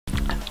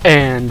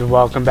And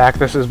welcome back,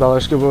 this is Beller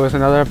Scuba with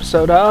another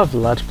episode of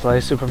Let's Play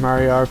Super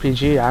Mario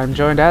RPG. I'm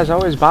joined as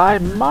always by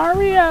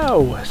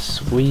Mario!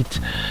 Sweet.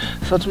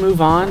 So let's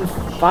move on,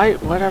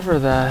 fight whatever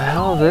the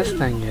hell this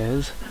thing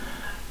is.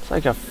 It's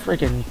like a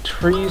freaking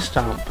tree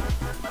stump.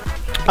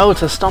 Oh,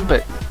 it's a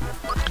stumpet.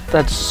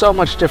 That's so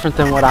much different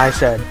than what I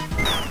said.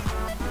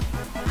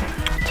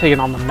 Taking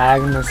on the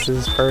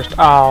Magnuses first.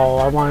 Oh,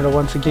 I wanted it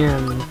once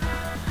again.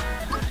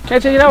 Can I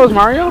take it out with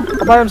Mario?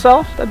 All by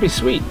himself? That'd be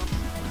sweet.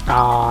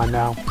 Aw,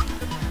 no.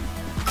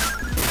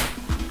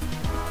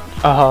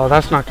 Oh,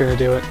 that's not gonna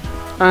do it.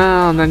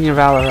 Oh, and then you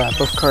valor up.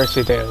 Of course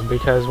you do,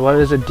 because what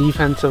does a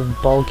defensive,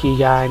 bulky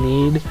guy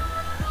need?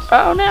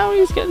 Oh, now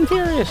he's getting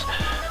furious.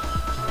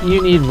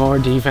 You need more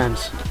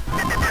defense.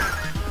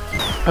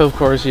 Of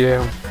course you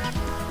do.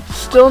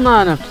 Still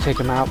not enough to take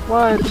him out.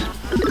 What?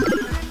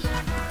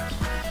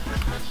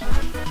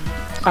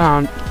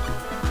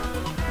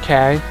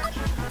 Okay.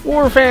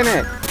 Warfan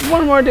it!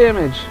 1 more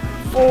damage!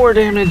 4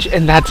 damage,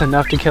 and that's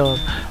enough to kill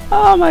him.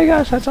 Oh my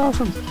gosh, that's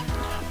awesome.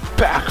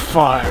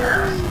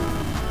 Backfire.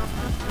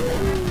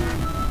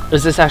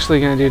 Is this actually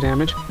going to do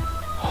damage?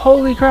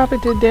 Holy crap,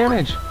 it did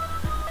damage.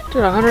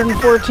 Did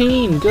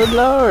 114. Good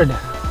lord.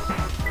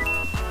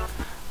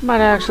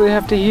 Might actually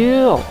have to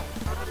heal.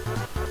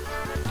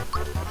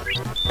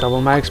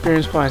 Double my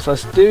experience points.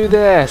 Let's do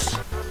this.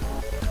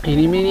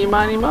 Eeny, meeny,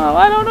 miny, mo.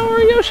 I don't know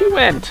where Yoshi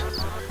went.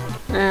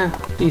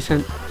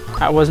 Decent.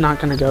 That was not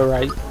going to go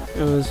right.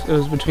 It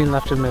was between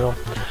left and middle.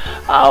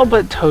 Oh,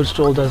 but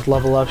Toadstool does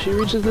level up. She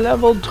reaches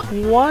level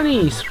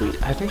 20.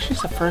 Sweet. I think she's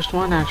the first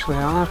one, actually.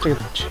 I don't have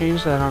to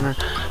change that on her.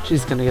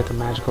 She's going to get the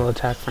magical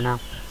attack for now.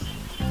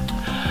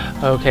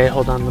 Okay,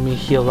 hold on. Let me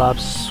heal up,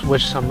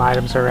 switch some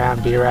items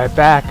around. Be right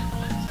back.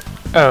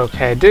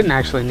 Okay, didn't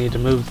actually need to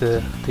move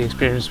the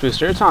experience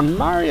booster. It's on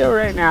Mario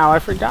right now. I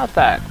forgot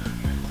that.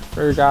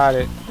 Forgot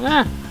it.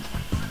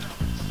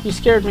 You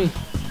scared me.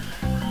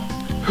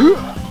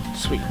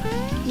 Sweet.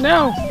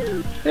 No!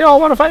 They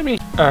all want to fight me!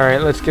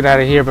 Alright, let's get out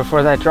of here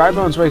before that Dry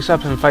Bones wakes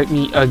up and fight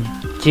me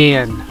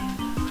again.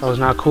 That was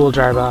not cool,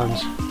 Dry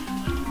Bones.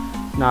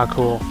 Not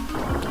cool.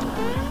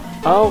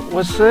 Oh,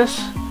 what's this?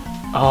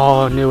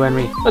 Oh, new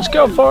enemy. Let's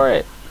go for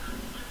it!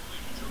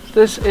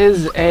 This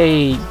is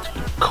a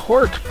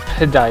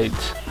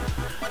Corkpedite.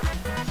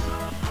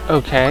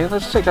 Okay,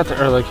 let's take out the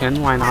Erlikin.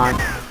 Why not?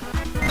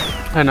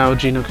 I know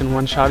Geno can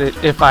one-shot it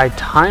if I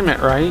time it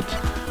right,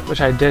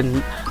 which I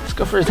didn't. Let's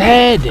go for his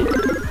head!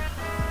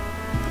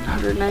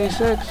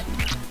 196.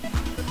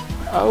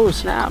 Oh,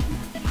 snap.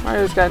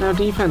 Mario's got no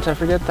defense, I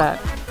forget that.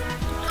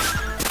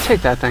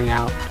 Take that thing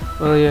out,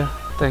 will you?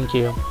 Thank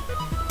you.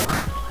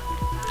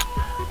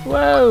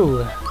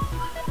 Whoa!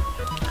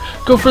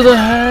 Go for the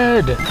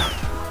head!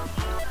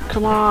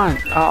 Come on!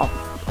 Oh,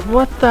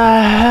 what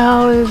the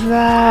hell is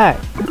that?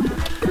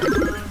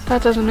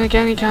 That doesn't make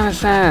any kind of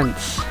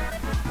sense.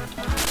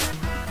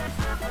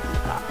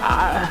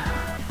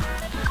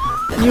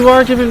 You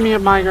are giving me a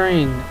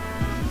migraine.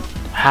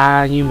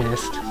 Ah, you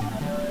missed.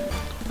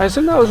 I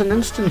assume that was an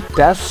instant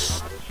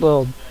death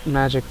little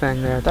magic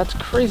thing there. That's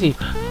crazy.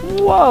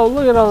 Whoa,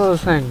 look at all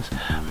those things.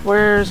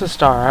 Where's a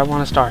star? I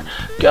want a star.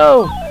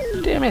 Go!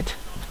 Damn it.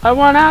 I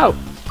want out.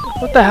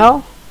 What the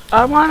hell?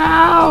 I want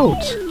out!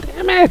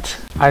 Damn it!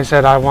 I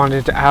said I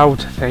wanted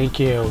out. Thank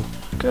you.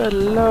 Good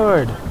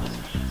lord.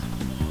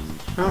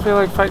 I don't feel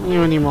like fighting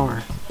you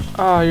anymore.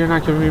 Oh, you're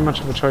not giving me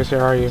much of a choice here,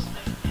 are you?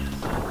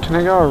 Can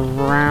I go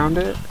around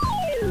it?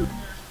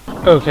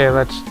 Okay,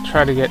 let's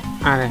try to get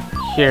out of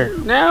here.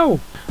 No!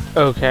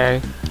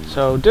 Okay,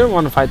 so didn't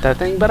want to fight that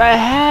thing, but I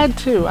had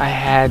to. I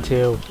had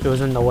to. It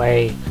was in the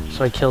way,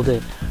 so I killed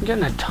it. I'm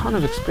getting a ton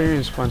of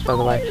experience points, by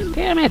the way.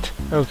 Damn it!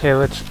 Okay,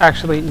 let's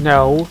actually...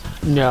 No.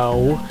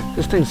 No.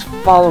 This thing's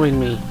following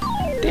me.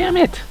 Damn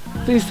it!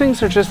 These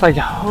things are just like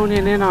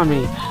honing in on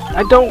me.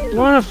 I don't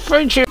want to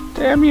fight you!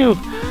 Damn you!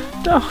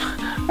 No,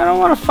 I don't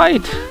want to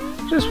fight.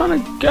 I just want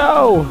to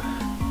go.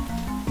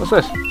 What's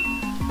this?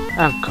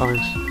 Oh,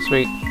 coins.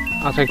 Sweet.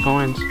 I'll take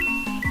coins.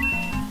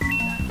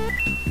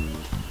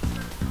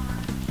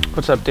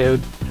 What's up, dude?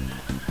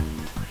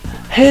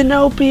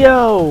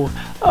 Hinopio!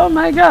 Oh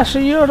my gosh,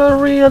 you're a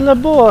real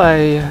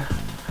boy!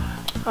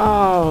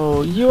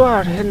 Oh, you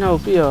are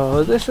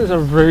Hinopio. This is a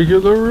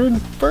regular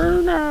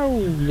inferno!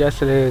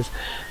 Yes, it is.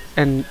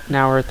 And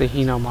now we're at the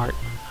Hino Mart.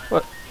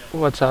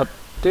 What's up,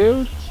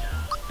 dude?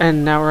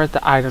 And now we're at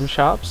the item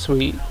shop.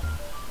 Sweet.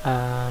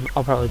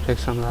 I'll probably pick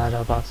some of that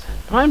up.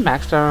 Am I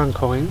maxed out on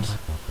coins?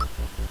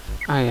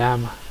 I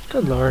am.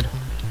 Good lord.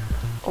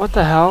 What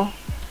the hell?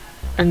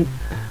 And...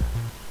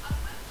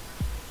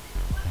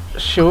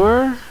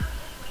 Sure?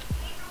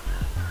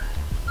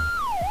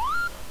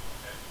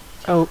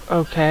 Oh,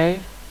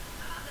 okay.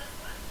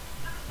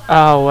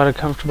 Oh, what a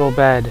comfortable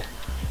bed.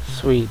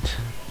 Sweet.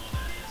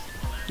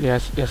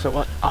 Yes, yes it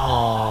was.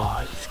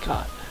 Oh, he's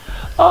got...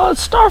 Oh,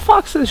 it's Star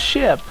Fox's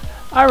ship!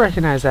 I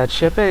recognize that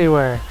ship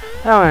anywhere.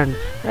 That one,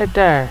 right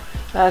there.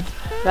 That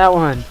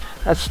one.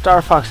 That's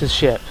Star Fox's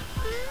ship.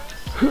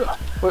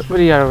 What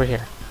do you got over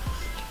here?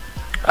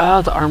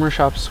 Oh, the armor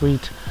shop,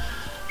 sweet.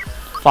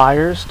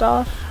 Fire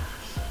stuff?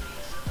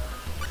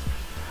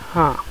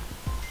 Huh.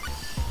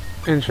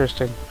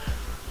 Interesting.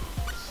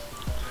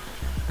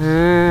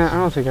 I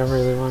don't think I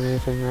really want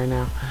anything right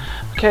now.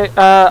 Okay,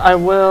 I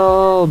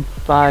will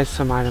buy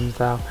some items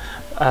though.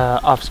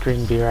 Off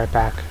screen, be right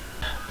back.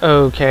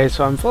 Okay,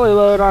 so I'm fully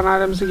loaded on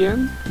items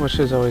again, which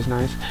is always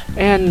nice.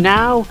 And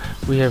now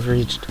we have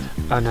reached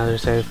another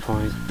save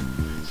point.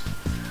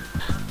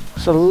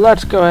 So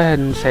let's go ahead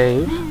and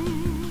save.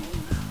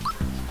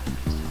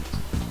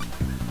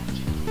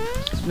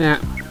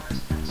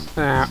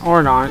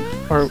 Or not.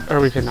 Or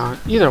we could not.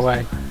 Either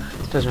way.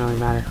 Doesn't really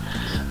matter.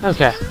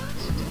 Okay.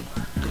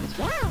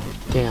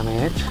 Damn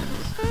it.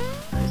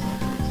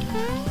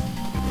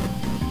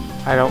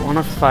 I don't want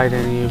to fight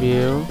any of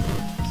you.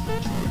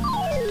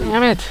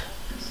 Damn it.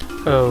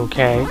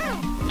 Okay.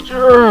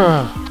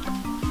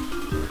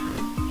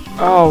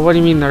 Oh, what do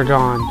you mean they're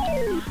gone?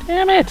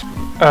 Damn it.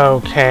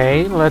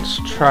 Okay, let's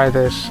try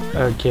this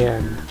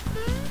again.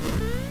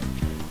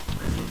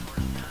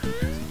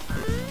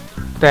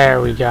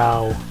 There we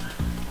go.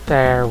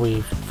 There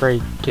we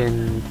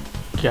freaking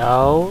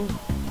go.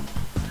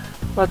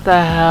 What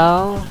the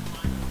hell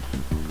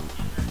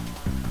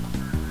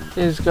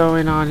is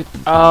going on?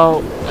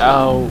 Oh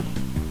no.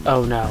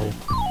 Oh no.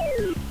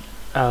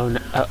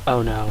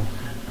 Oh no.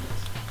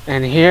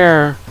 And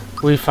here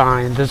we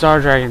find the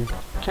Czar Dragon.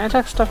 Can I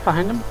attack stuff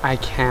behind him? I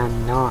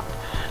cannot.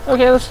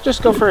 Okay, let's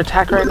just go for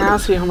attack right now,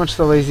 see how much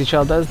the Lazy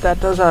Shell does. That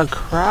does a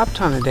crap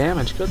ton of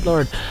damage, good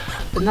lord.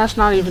 And that's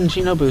not even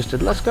Geno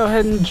boosted. Let's go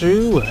ahead and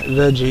do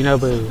the Geno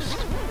boost.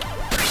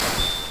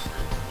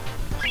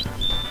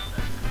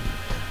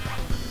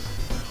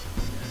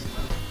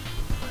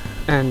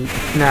 And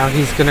now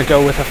he's gonna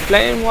go with a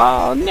flame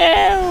wall.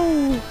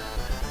 No!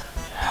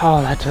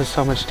 Oh, that does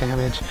so much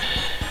damage.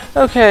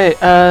 Okay,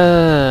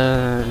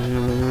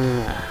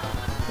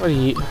 what do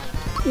you...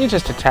 You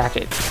just attack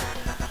it.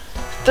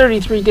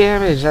 33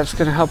 damage, that's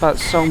gonna help out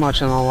so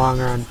much in the long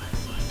run.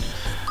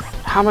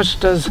 How much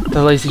does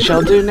the Lazy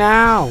Shell do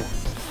now?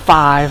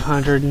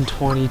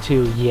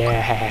 522,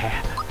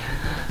 yeah.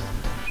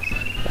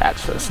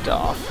 That's the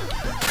stuff.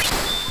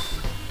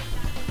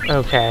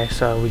 Okay,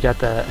 so we got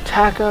the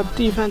attack up,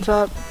 defense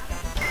up.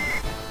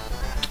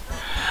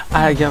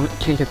 I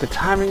can't get the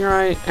timing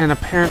right, and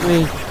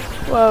apparently...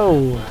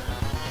 Whoa.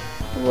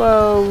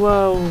 Whoa,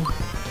 whoa.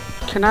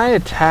 Can I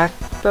attack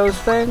those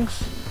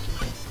things?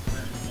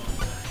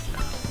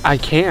 I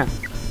can.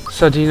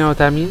 So do you know what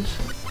that means?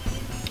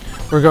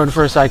 We're going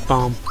for a Psych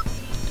Bomb.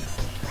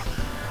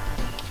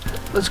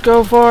 Let's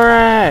go for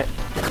it!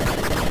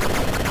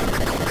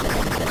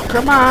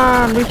 Come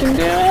on, we can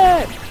do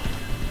it!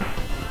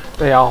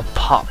 They all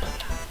pop.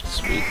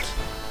 Sweet.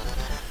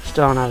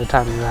 Still don't have the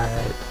timing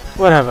right.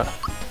 Whatever.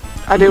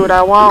 I do what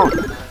I want.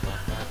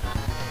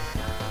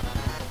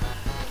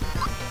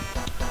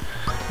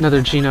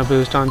 Another Geno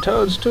boost on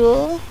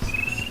Toadstool.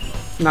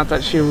 Not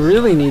that she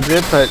really needs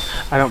it, but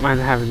I don't mind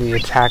having the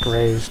attack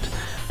raised.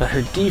 But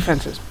her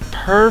defense is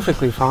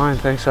perfectly fine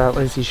thanks to that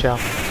Lazy Shell.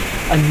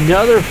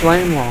 Another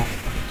Flame Wall.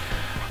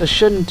 This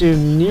shouldn't do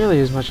nearly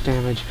as much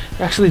damage.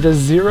 It actually does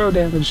 0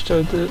 damage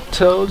to the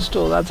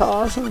Toadstool. That's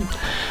awesome.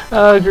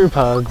 Group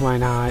Hug, why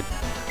not?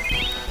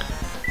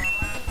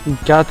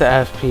 Got the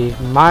FP.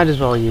 Might as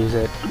well use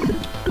it.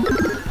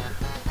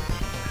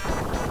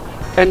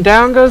 And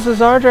down goes the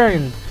Czar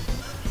Dragon.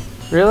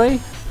 Really?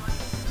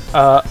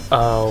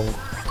 Uh-oh.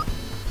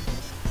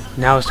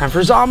 Now it's time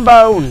for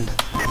Zombone!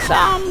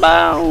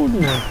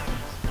 Zombone!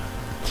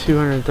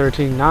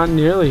 213, not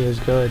nearly as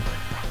good.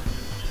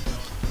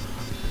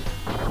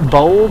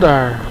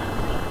 Boulder.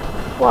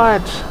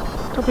 What?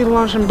 Don't be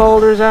launching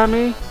boulders at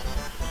me.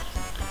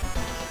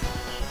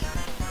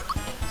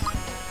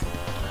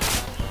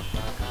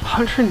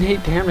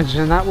 $108 damage,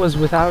 and that was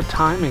without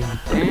timing.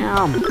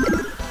 Damn.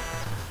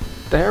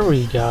 There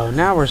we go.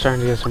 Now we're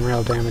starting to get some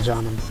real damage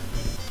on him.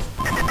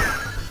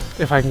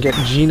 If I can get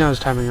Geno's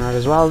timing right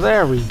as well.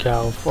 There we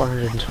go.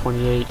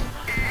 428.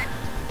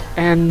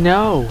 And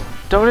no,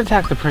 don't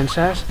attack the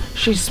princess.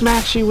 She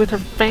smacks you with her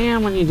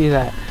fan when you do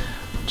that.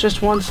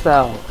 Just once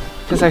though,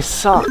 because I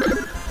suck.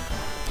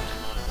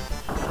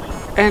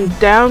 And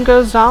down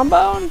goes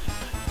Zombone?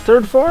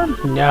 Third form?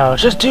 No,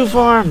 just 2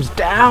 forms.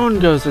 Down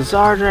goes the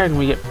Czar Dragon.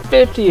 We get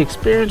 50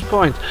 experience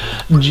points.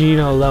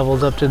 Geno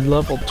levels up to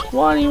level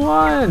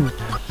 21.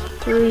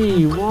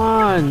 3,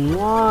 1,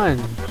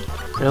 1.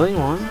 Really?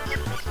 1?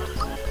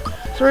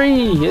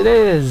 3, it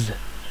is.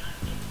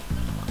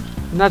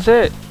 And that's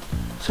it.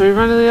 So we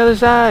run to the other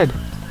side.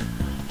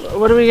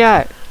 What do we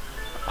got?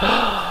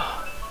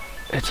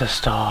 It's a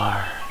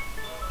star.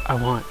 I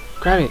want.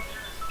 Grab it.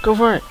 Go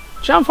for it.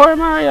 Jump for it,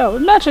 Mario.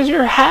 It matches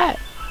your hat.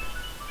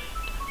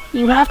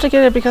 You have to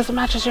get it because it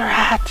matches your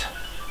hat.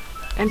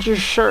 And your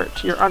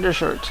shirt. Your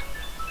undershirt.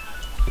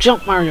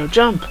 Jump, Mario.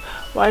 Jump.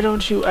 Why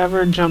don't you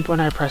ever jump when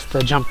I press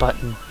the jump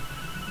button?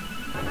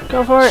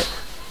 Go for it.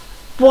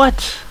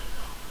 What?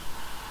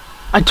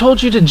 I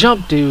told you to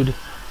jump, dude.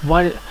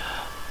 Why?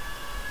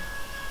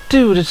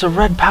 Dude, it's a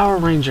red Power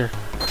Ranger.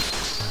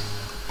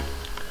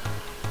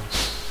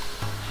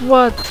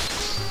 What?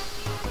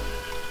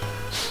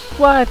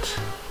 What?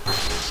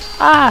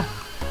 Ah!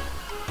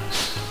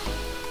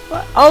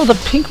 What? Oh, the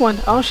pink one.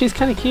 Oh, she's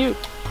kind of cute.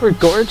 We're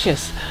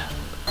gorgeous.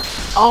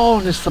 Oh,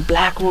 and it's the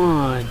black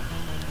one.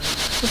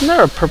 Isn't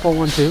there a purple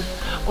one too?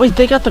 Wait,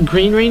 they got the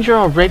Green Ranger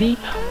already?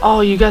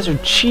 Oh, you guys are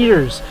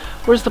cheaters.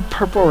 Where's the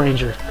Purple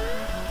Ranger?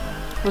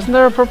 Wasn't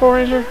there a Purple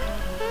Ranger?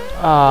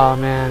 Oh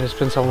man, it's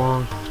been so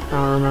long. I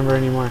don't remember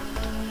anymore.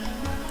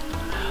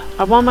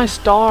 I want my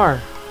star.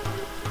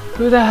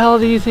 Who the hell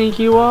do you think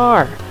you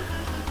are?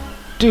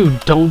 Dude,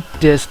 don't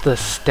diss the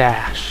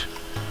stash.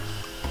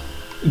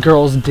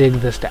 Girls dig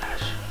the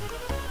stash.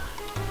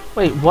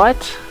 Wait,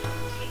 what?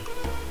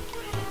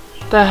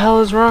 The hell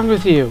is wrong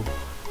with you?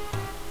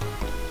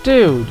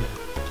 Dude.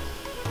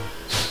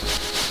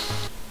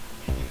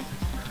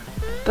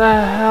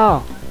 The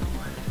hell?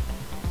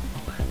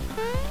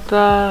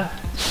 The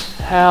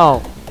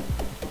hell?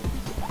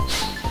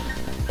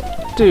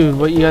 Dude,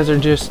 what you guys are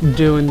just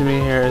doing to me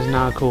here is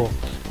not cool.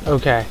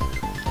 Okay.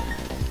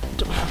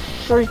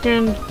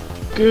 Freaking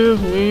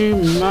give me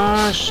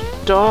my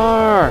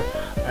star.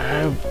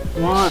 I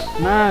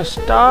want my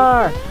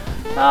star.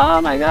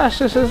 Oh my gosh,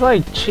 this is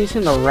like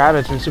chasing the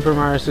rabbits in Super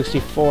Mario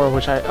 64,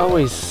 which I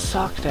always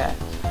sucked at.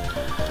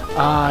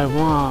 I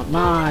want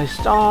my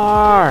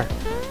star.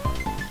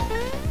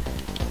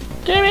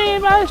 Give me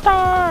my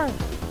star.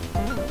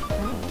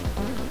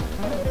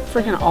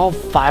 Freaking all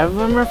 5 of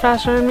them are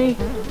faster than me.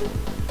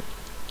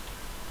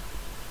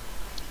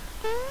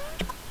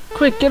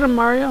 Quick, get him,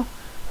 Mario.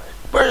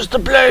 Where's the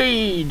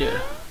blade?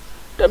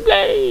 The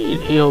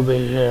blade. He'll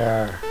be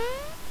here.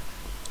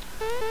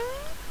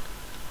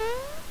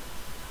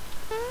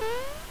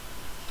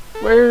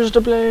 Where's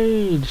the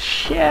blade?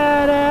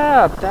 Shut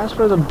up. That's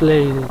where the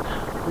blade is.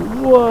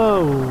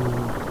 Whoa.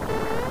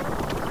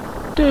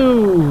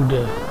 Dude.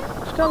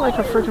 It's got like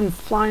a freaking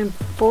flying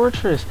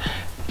fortress.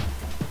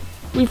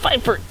 We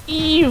fight for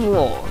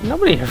evil.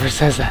 Nobody ever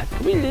says that.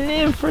 We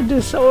live for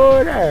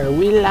disorder.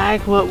 We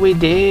like what we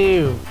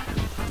do.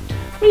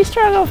 We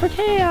struggle for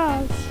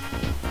chaos.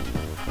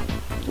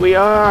 We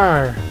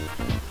are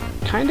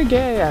kinda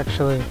gay,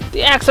 actually.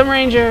 The Axem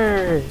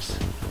Rangers.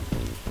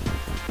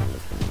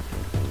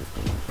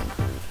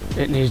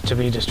 It needs to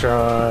be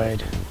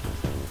destroyed.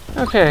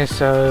 Okay,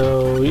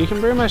 so you can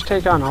pretty much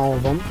take on all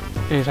of them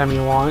anytime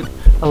you want.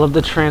 I love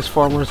the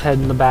Transformers head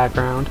in the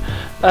background.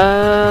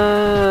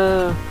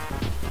 I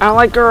don't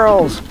like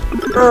girls.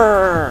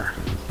 Alright,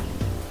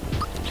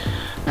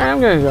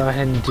 I'm gonna go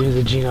ahead and do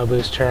the Geno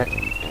boost trick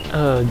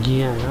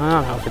again. I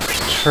don't know if it's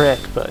a trick,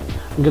 but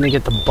I'm gonna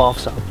get the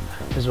buffs up,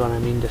 is what I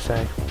mean to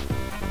say.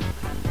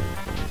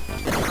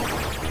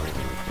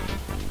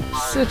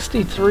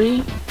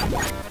 63?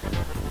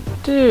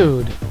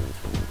 Dude.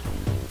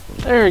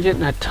 They're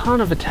getting a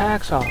ton of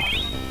attacks off.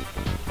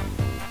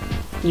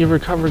 You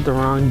recovered the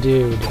wrong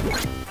dude.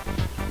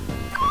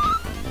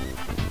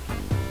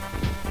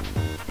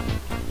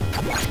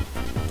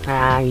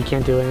 Ah, you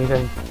can't do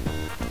anything.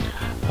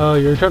 Oh,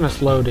 you're kind of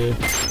slow, dude.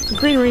 The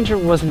Green Ranger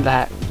wasn't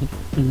that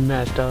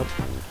messed up.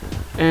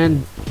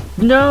 And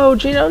no,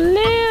 Geno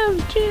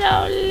lives!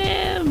 Geno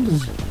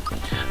lives!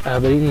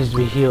 But he needs to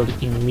be healed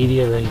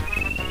immediately.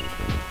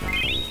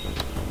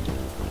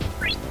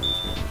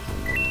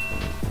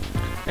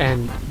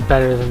 And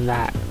better than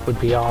that would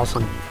be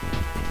awesome.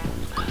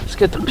 Let's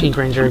get the Pink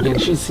Ranger again.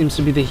 She seems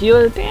to be the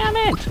healer. Damn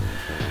it!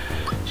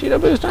 Geno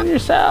boost on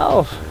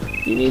yourself.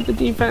 You need the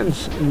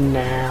defense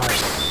now.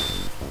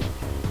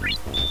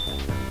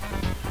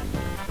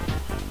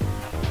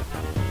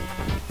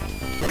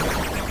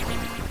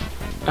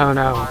 Oh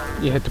no,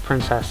 you hit the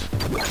princess.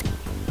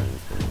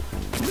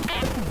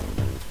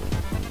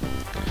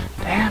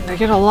 Damn, they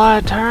get a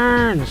lot of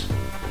turns.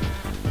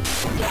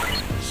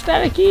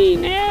 Static E,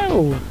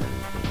 no!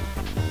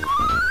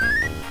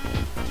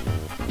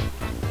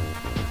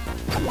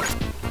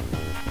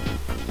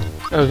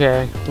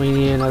 Okay, we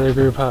need another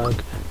group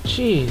hug.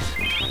 Jeez.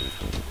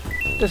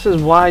 This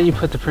is why you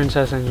put the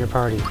princess in your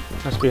party.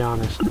 Let's be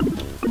honest.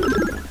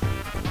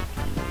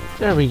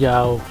 There we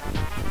go.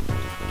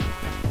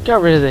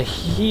 Got rid of the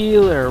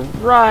healer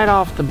right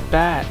off the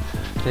bat.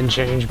 Then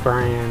change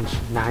brands.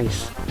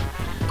 Nice.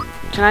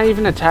 Can I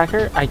even attack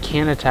her? I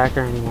can't attack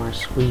her anymore.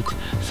 Sweet.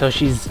 So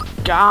she's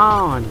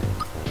gone.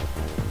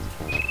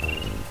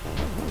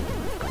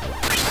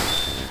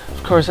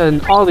 Of course, in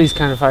all these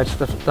kind of fights,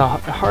 the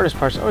hardest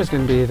part's always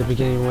going to be at the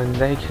beginning when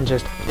they can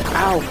just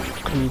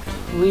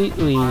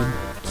completely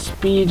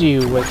speed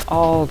you with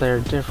all their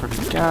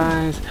different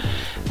guys.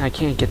 And I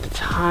can't get the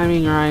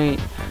timing right.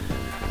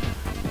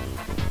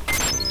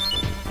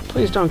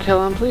 Please don't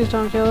kill him. Please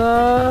don't kill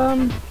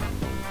him.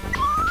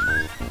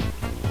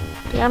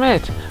 Damn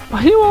it. Why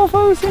are you all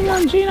focusing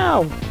on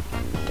Geno?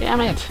 Damn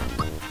it.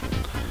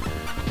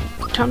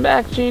 Come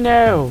back,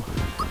 Geno.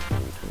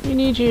 We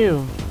need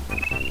you.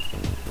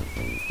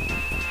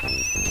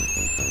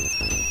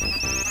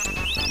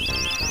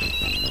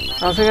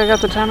 I don't think I got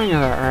the timing of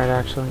that right,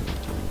 actually.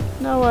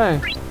 No way.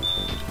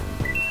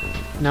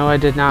 No, I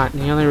did not.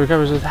 And he only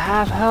recovers with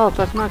half health.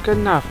 That's not good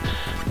enough.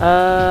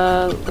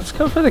 Let's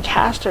go for the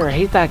caster. I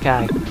hate that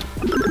guy.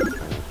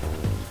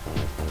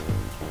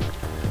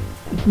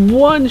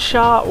 One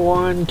shot,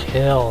 one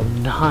kill.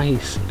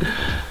 Nice.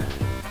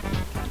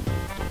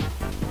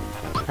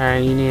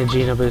 Alright, you need a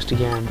Geno boost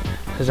again,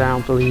 because I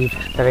don't believe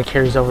that it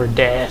carries over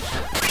death.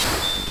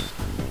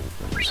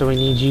 So we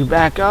need you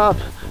back up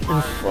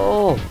and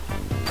full.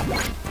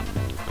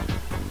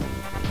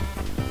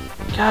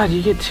 God,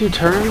 you get 2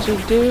 turns, you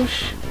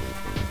douche?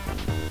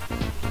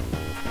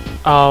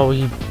 Oh,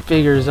 he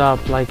figures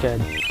up like a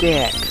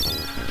dick.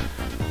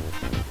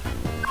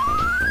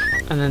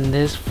 And then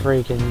this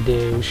freaking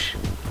douche.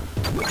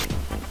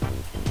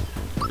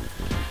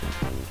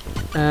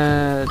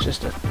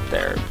 Just a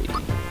therapy.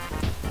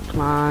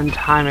 Come on,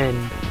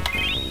 timing.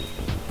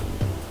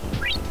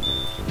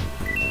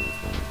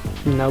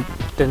 Nope,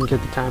 didn't get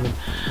the timing.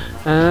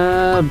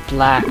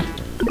 Black.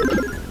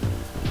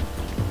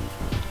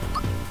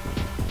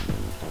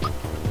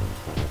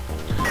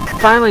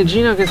 Finally,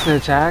 Geno gets an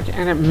attack,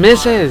 and it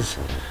misses!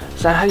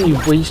 Is that how you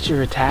waste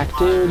your attack,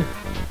 dude?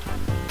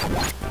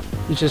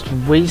 You just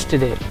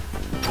wasted it.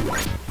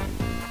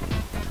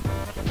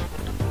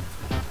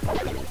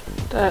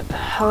 What the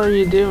hell are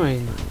you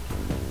doing?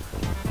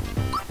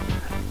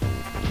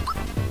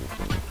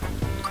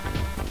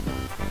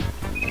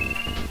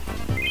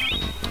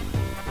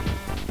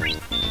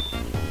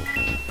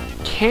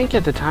 Can't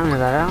get the timing of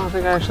that. I don't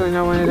think I actually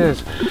know when it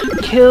is.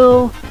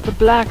 Kill the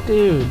black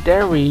dude.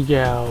 There we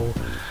go.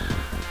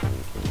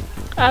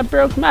 I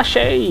broke my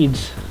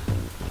shades.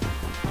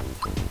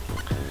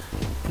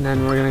 And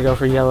then we're gonna go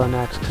for yellow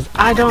next, because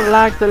I don't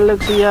like the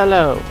looks of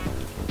yellow.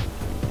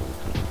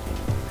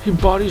 He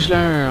body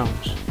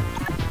slams.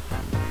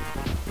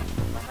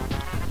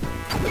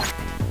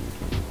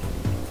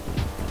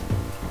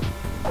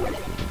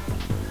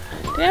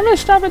 Damn it,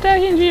 stop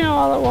attacking Geno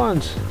all at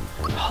once.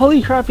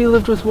 Holy crap, he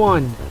lived with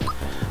 1.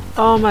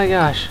 Oh my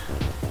gosh.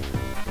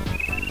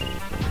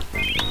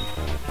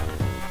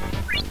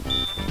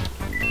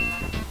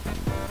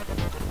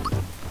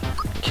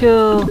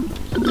 Kill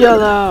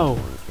yellow.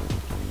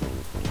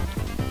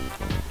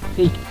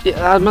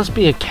 That must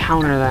be a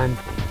counter then.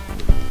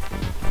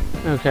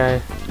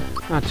 Okay.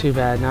 Not too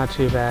bad, not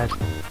too bad.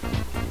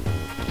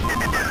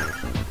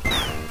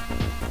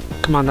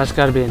 Come on, that's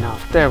gotta be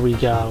enough. There we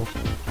go.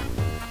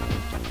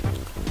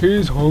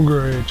 He's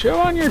hungry. Chew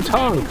on your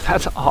tongue.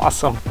 That's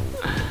awesome.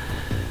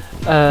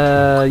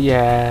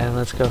 Yeah,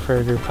 let's go for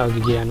a group hug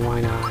again.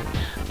 Why not?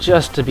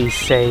 Just to be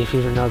safe,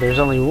 even though there's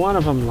only one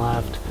of them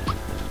left.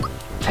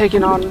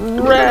 Taking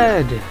on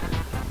red.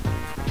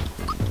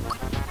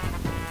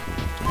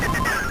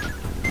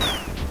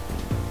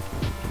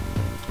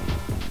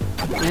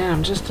 Man,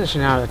 I'm just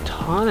dishing out a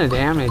ton of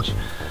damage.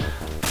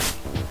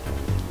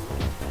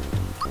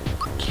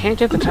 Can't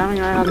get the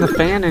timing right on the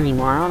fan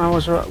anymore. I don't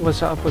know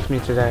what's up with me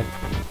today.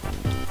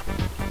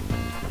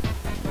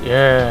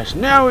 Yes,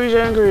 now he's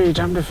angry.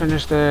 Time to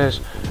finish this.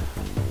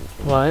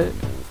 What?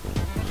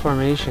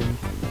 Formation.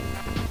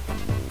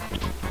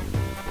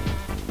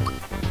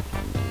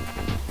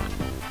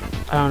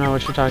 I don't know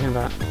what you're talking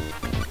about.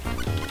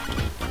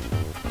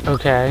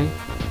 Okay.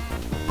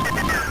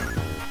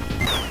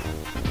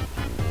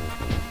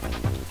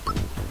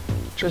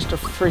 Just to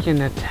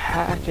freaking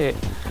attack it.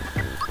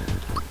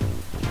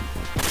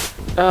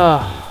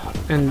 Ugh.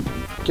 And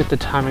get the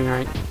timing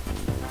right.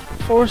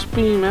 Force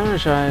beam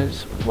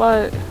energize.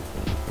 What?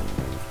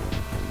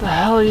 The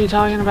hell are you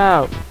talking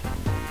about?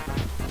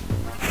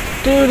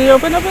 Dude, he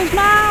opened up his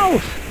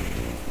mouth!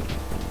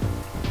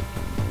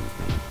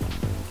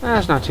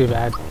 That's not too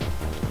bad.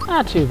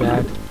 Not too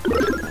bad.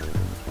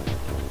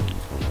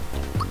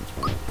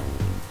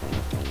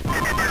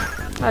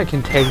 I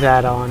can take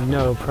that on,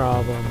 no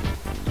problem.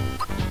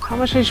 How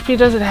much HP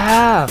does it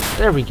have?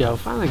 There we go.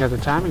 Finally got the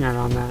timing right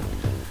on that.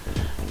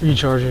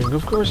 Recharging.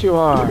 Of course you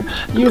are.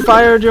 You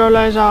fired your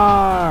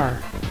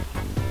laser!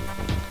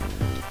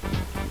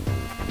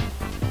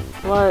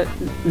 What?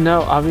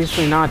 No,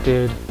 obviously not,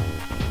 dude.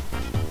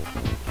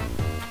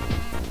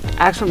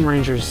 Axem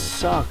Rangers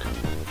suck.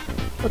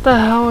 What the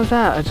hell was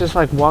that? I just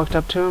like walked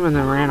up to him and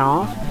then ran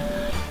off?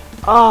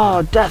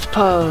 Oh, death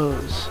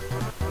pose!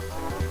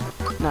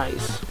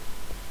 Nice.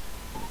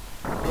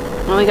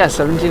 I only got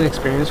 17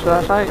 experience for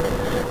that fight.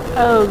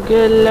 Oh,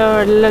 good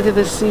lord, look at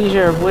the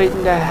seizure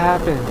waiting to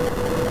happen.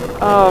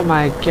 Oh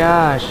my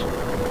gosh.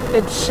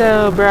 It's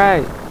so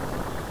bright.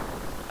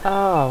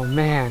 Oh,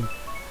 man.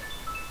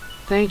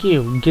 Thank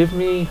you. Give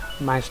me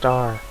my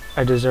star.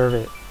 I deserve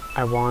it.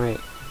 I want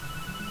it.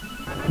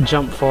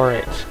 Jump for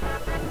it.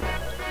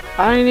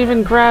 I didn't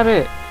even grab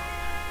it.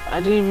 I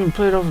didn't even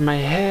put it over my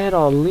head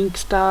all Link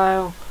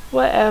style.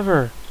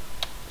 Whatever.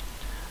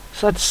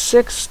 So that's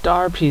 6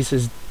 star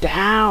pieces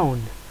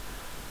down.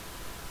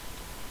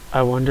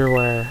 I wonder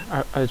where.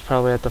 It's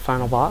probably at the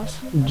final boss.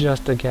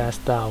 Just a guess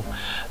though.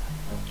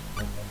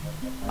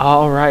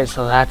 Alright,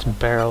 so that's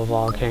Barrel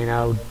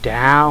Volcano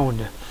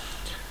down.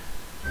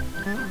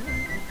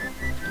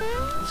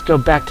 Let's go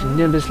back to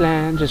Nimbus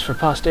Land just for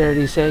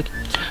posterity's sake.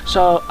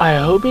 So I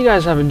hope you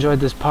guys have enjoyed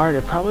this part.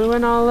 It probably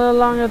went on a little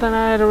longer than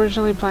I had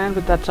originally planned,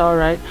 but that's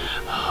alright.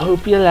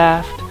 Hope you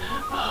laughed.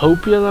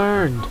 Hope you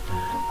learned.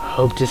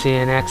 Hope to see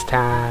you next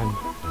time.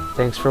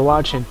 Thanks for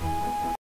watching.